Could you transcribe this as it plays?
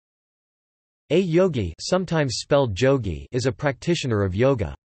A yogi, sometimes spelled jogi, is a practitioner of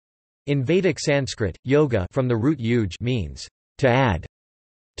yoga. In Vedic Sanskrit, yoga from the root yuj means to add,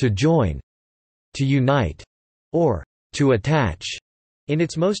 to join, to unite, or to attach, in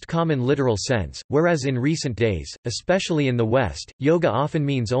its most common literal sense, whereas in recent days, especially in the West, yoga often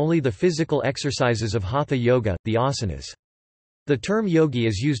means only the physical exercises of hatha yoga, the asanas. The term yogi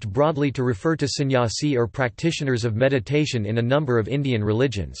is used broadly to refer to sannyasi or practitioners of meditation in a number of Indian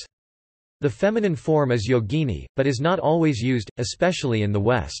religions. The feminine form is yogini, but is not always used, especially in the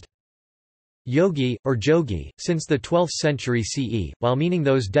West. Yogi, or jogi, since the 12th century CE, while meaning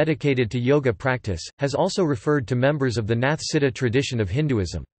those dedicated to yoga practice, has also referred to members of the Nath siddha tradition of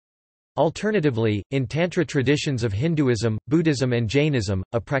Hinduism. Alternatively, in Tantra traditions of Hinduism, Buddhism and Jainism,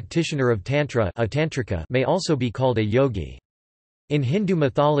 a practitioner of Tantra, a tantrika, may also be called a yogi. In Hindu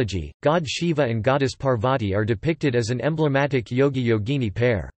mythology, god Shiva and goddess Parvati are depicted as an emblematic yogi-yogini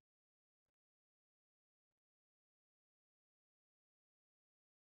pair.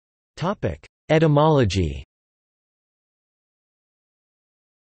 Etymology.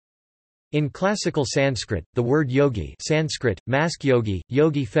 In classical Sanskrit, the word yogi Sanskrit, mask yogi,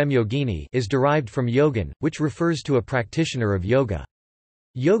 yogi fem yogini is derived from yogin, which refers to a practitioner of yoga.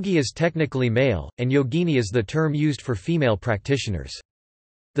 Yogi is technically male, and yogini is the term used for female practitioners.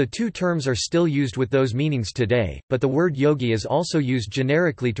 The two terms are still used with those meanings today, but the word yogi is also used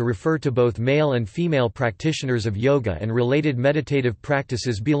generically to refer to both male and female practitioners of yoga and related meditative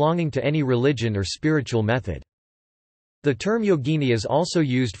practices belonging to any religion or spiritual method. The term yogini is also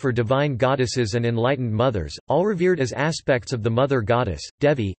used for divine goddesses and enlightened mothers, all revered as aspects of the mother goddess.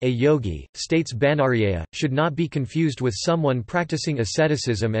 Devi, a yogi, states Banaryeya, should not be confused with someone practicing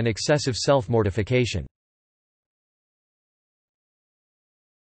asceticism and excessive self-mortification.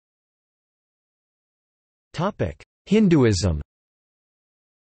 Hinduism.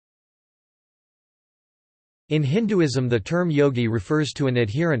 In Hinduism, the term yogi refers to an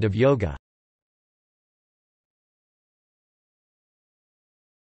adherent of yoga.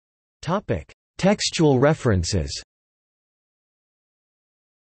 Textual references.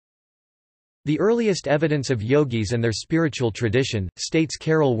 The earliest evidence of yogis and their spiritual tradition, states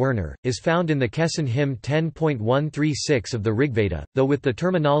Carol Werner, is found in the Kesson hymn 10.136 of the Rigveda, though with the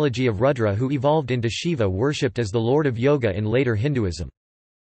terminology of Rudra, who evolved into Shiva worshipped as the lord of yoga in later Hinduism.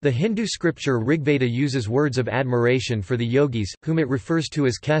 The Hindu scripture Rigveda uses words of admiration for the yogis, whom it refers to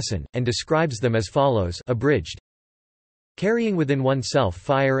as Kesson, and describes them as follows, abridged. Carrying within oneself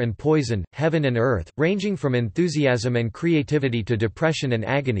fire and poison, heaven and earth, ranging from enthusiasm and creativity to depression and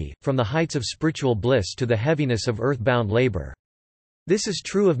agony, from the heights of spiritual bliss to the heaviness of earth-bound labor. This is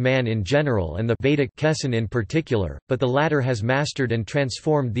true of man in general and the Vedic Kesson in particular, but the latter has mastered and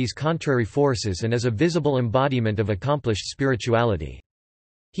transformed these contrary forces and is a visible embodiment of accomplished spirituality.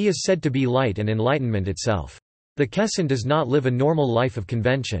 He is said to be light and enlightenment itself. The Kesson does not live a normal life of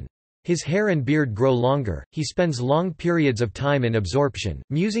convention. His hair and beard grow longer, he spends long periods of time in absorption,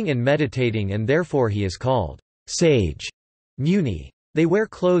 musing and meditating, and therefore he is called sage, muni. They wear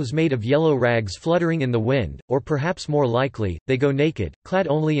clothes made of yellow rags fluttering in the wind, or perhaps more likely, they go naked, clad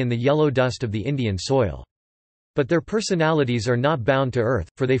only in the yellow dust of the Indian soil. But their personalities are not bound to earth,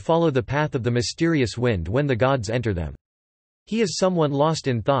 for they follow the path of the mysterious wind when the gods enter them. He is someone lost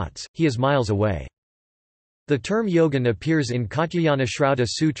in thoughts, he is miles away. The term yogin appears in Katyayana Shraddha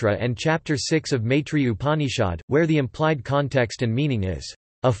Sutra and Chapter 6 of Maitreya Upanishad, where the implied context and meaning is,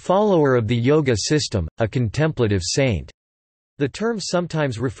 a follower of the yoga system, a contemplative saint. The term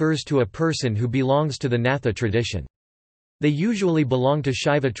sometimes refers to a person who belongs to the Natha tradition. They usually belong to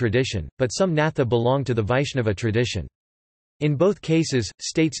Shaiva tradition, but some Natha belong to the Vaishnava tradition. In both cases,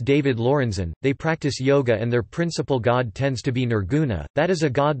 states David Lorenzen, they practice yoga and their principal god tends to be Nirguna, that is a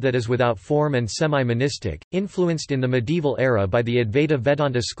god that is without form and semi-monistic, influenced in the medieval era by the Advaita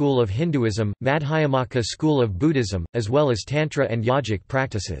Vedanta school of Hinduism, Madhyamaka school of Buddhism, as well as Tantra and yogic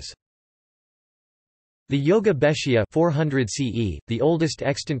practices. The Yoga Bhashya 400 CE, the oldest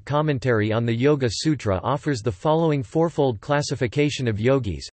extant commentary on the Yoga Sutra, offers the following fourfold classification of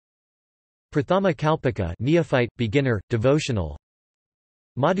yogis. Prathama Kalpaka, neophyte, beginner, devotional.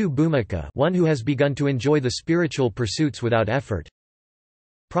 Madhu Bhumika, one who has begun to enjoy the spiritual pursuits without effort.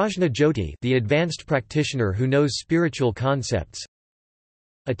 Prajna Jyoti, the advanced practitioner who knows spiritual concepts.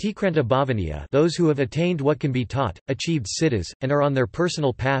 Atikranta Bhavaniya, those who have attained what can be taught, achieved siddhas, and are on their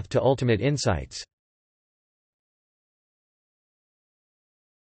personal path to ultimate insights.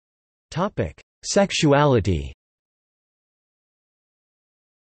 Topic: Sexuality.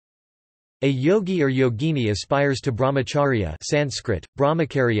 A yogi or yogini aspires to brahmacharya Sanskrit,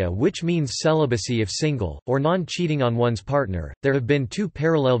 brahmacharya, which means celibacy if single, or non-cheating on one's partner. There have been two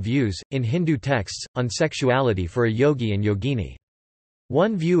parallel views, in Hindu texts, on sexuality for a yogi and yogini.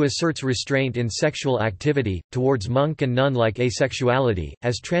 One view asserts restraint in sexual activity, towards monk and nun-like asexuality,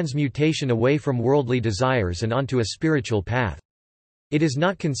 as transmutation away from worldly desires and onto a spiritual path. It is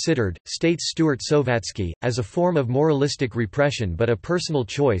not considered, states Stuart Sovatsky, as a form of moralistic repression but a personal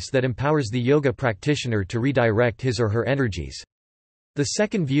choice that empowers the yoga practitioner to redirect his or her energies. The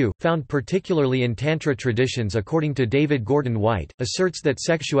second view, found particularly in Tantra traditions according to David Gordon White, asserts that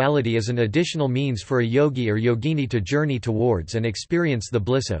sexuality is an additional means for a yogi or yogini to journey towards and experience the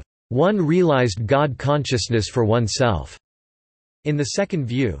bliss of one realized God consciousness for oneself. In the second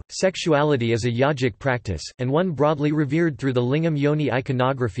view, sexuality is a yogic practice, and one broadly revered through the lingam yoni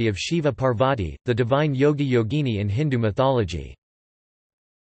iconography of Shiva Parvati, the divine yogi-yogini in Hindu mythology.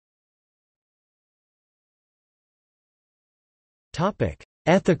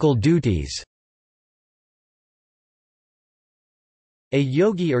 Ethical duties. A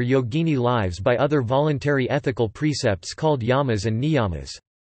yogi or yogini lives by other voluntary ethical precepts called yamas and niyamas.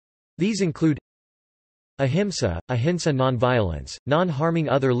 These include ahimsa, nonviolence, non-harming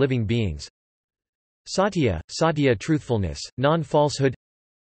other living beings; satya, truthfulness, non-falsehood;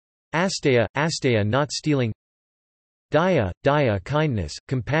 asteya, not stealing; daya, kindness,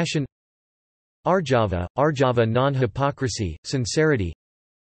 compassion; arjava, non-hypocrisy, sincerity;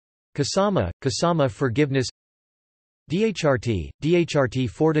 kasama, forgiveness; dhrti,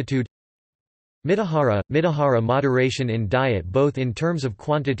 fortitude; mitahara, moderation in diet both in terms of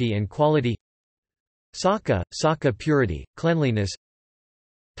quantity and quality; Saka, purity, cleanliness;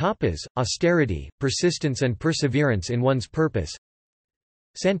 tapas, austerity, persistence and perseverance in one's purpose;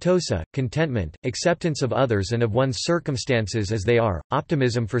 santosa, contentment, acceptance of others and of one's circumstances as they are,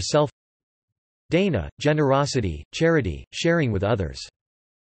 optimism for self; dana, generosity, charity, sharing with others.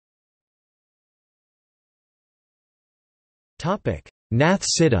 Nath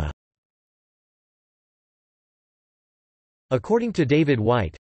siddha. According to David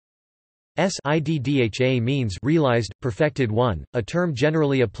White, siddha means realized, perfected one, a term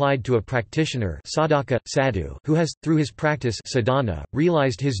generally applied to a practitioner sadhaka, sadhu, who has, through his practice sadhana,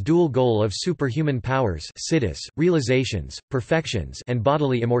 realized his dual goal of superhuman powers siddhis, realizations, perfections and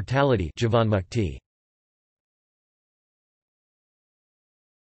bodily immortality jivanmukti.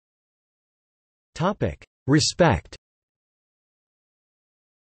 Respect.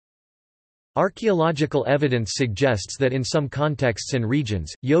 Archaeological evidence suggests that in some contexts and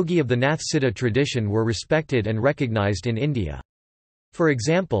regions, yogi of the Nath siddha tradition were respected and recognized in India. For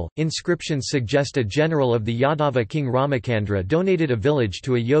example, inscriptions suggest a general of the Yadava king Ramacandra donated a village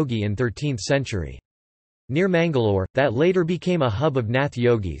to a yogi in 13th century. Near Mangalore, that later became a hub of Nath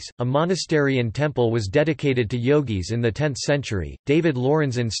yogis, a monastery and temple was dedicated to yogis in the 10th century. David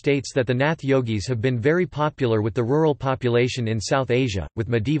Lorenzen states that the Nath yogis have been very popular with the rural population in South Asia, with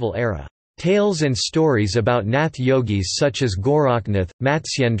medieval era tales and stories about Nath yogis such as Gorakhnath,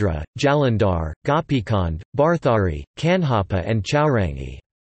 Matsyendra, Jalandhar, Gopikand, Bharthari, Kanhapa and Chaurangi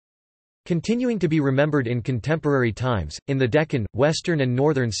continuing to be remembered in contemporary times, in the Deccan, western and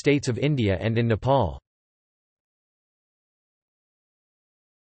northern states of India and in Nepal.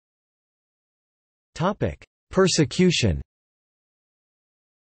 Persecution.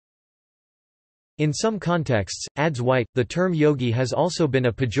 In some contexts, adds White, the term yogi has also been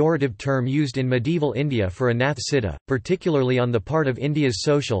a pejorative term used in medieval India for a Nath siddha, particularly on the part of India's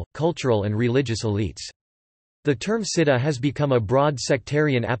social, cultural and religious elites. The term siddha has become a broad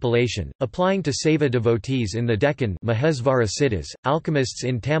sectarian appellation, applying to Saiva devotees in the Deccan Mahesvara siddhas, alchemists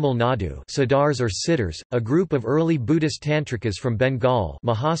in Tamil Nadu siddhars or siddhars, a group of early Buddhist tantrikas from Bengal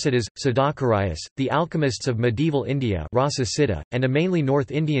Mahasiddhas, Siddhakarayas, the alchemists of medieval India Rasa siddha, and a mainly North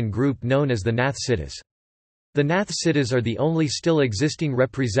Indian group known as the Nath siddhas. The Nath siddhas are the only still existing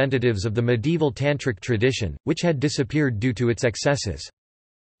representatives of the medieval tantric tradition, which had disappeared due to its excesses.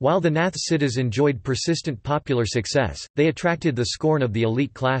 While the Nath siddhas enjoyed persistent popular success, they attracted the scorn of the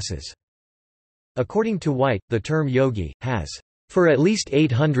elite classes. According to White, the term yogi has, for at least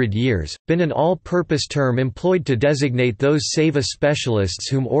 800 years, been an all-purpose term employed to designate those Saiva specialists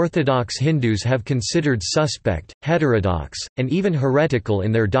whom Orthodox Hindus have considered suspect, heterodox, and even heretical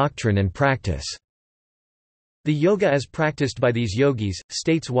in their doctrine and practice. The yoga as practiced by these yogis,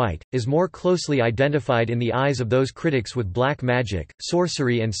 states White, is more closely identified in the eyes of those critics with black magic,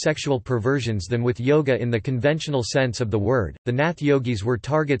 sorcery and sexual perversions than with yoga in the conventional sense of the word. The Nath yogis were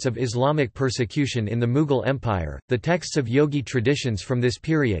targets of Islamic persecution in the Mughal Empire. The texts of yogi traditions from this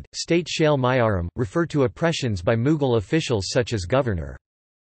period, state Shail Mayaram, refer to oppressions by Mughal officials such as Governor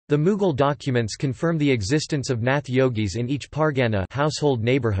The Mughal documents confirm the existence of Nath yogis in each pargana household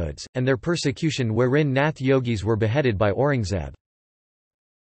neighborhoods, and their persecution wherein Nath yogis were beheaded by Aurangzeb.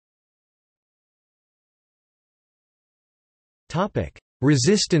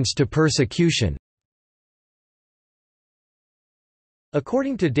 Resistance to persecution.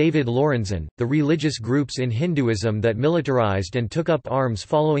 According to David Lorenzen, the religious groups in Hinduism that militarized and took up arms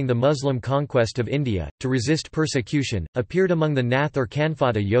following the Muslim conquest of India, to resist persecution, appeared among the Nath or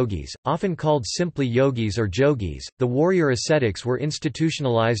Kanfata yogis, often called simply yogis or jogis. The warrior ascetics were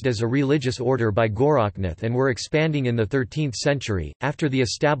institutionalized as a religious order by Gorakhnath and were expanding in the 13th century, after the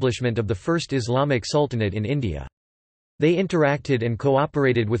establishment of the first Islamic Sultanate in India. They interacted and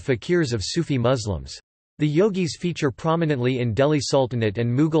cooperated with fakirs of Sufi Muslims. The yogis feature prominently in Delhi Sultanate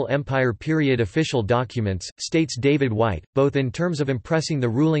and Mughal Empire period official documents, states David White, both in terms of impressing the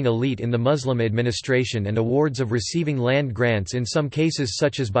ruling elite in the Muslim administration and awards of receiving land grants in some cases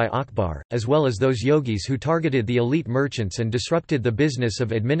such as by Akbar, as well as those yogis who targeted the elite merchants and disrupted the business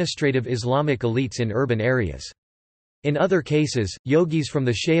of administrative Islamic elites in urban areas. In other cases, yogis from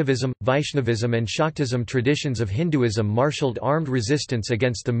the Shaivism, Vaishnavism and Shaktism traditions of Hinduism marshaled armed resistance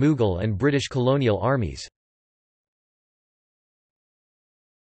against the Mughal and British colonial armies.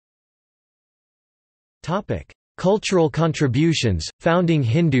 Cultural contributions, founding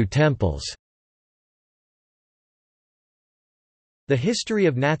Hindu temples. The history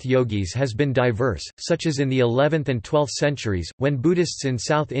of Nath yogis has been diverse, such as in the 11th and 12th centuries, when Buddhists in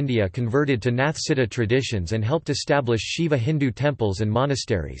South India converted to Nath siddha traditions and helped establish Shiva Hindu temples and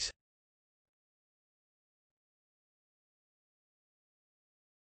monasteries.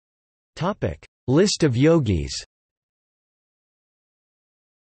 List of yogis.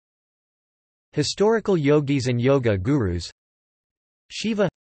 Historical yogis and yoga gurus. Shiva,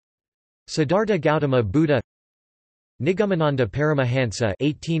 Siddhartha Gautama Buddha, Nigamananda Paramahansa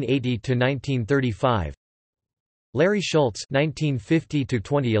 (1880–1935), Larry Schultz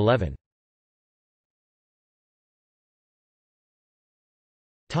 (1950–2011).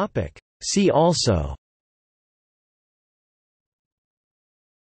 Topic. See also.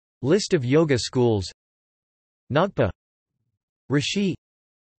 List of yoga schools. Nagpa. Rishi.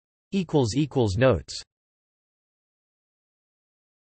 Notes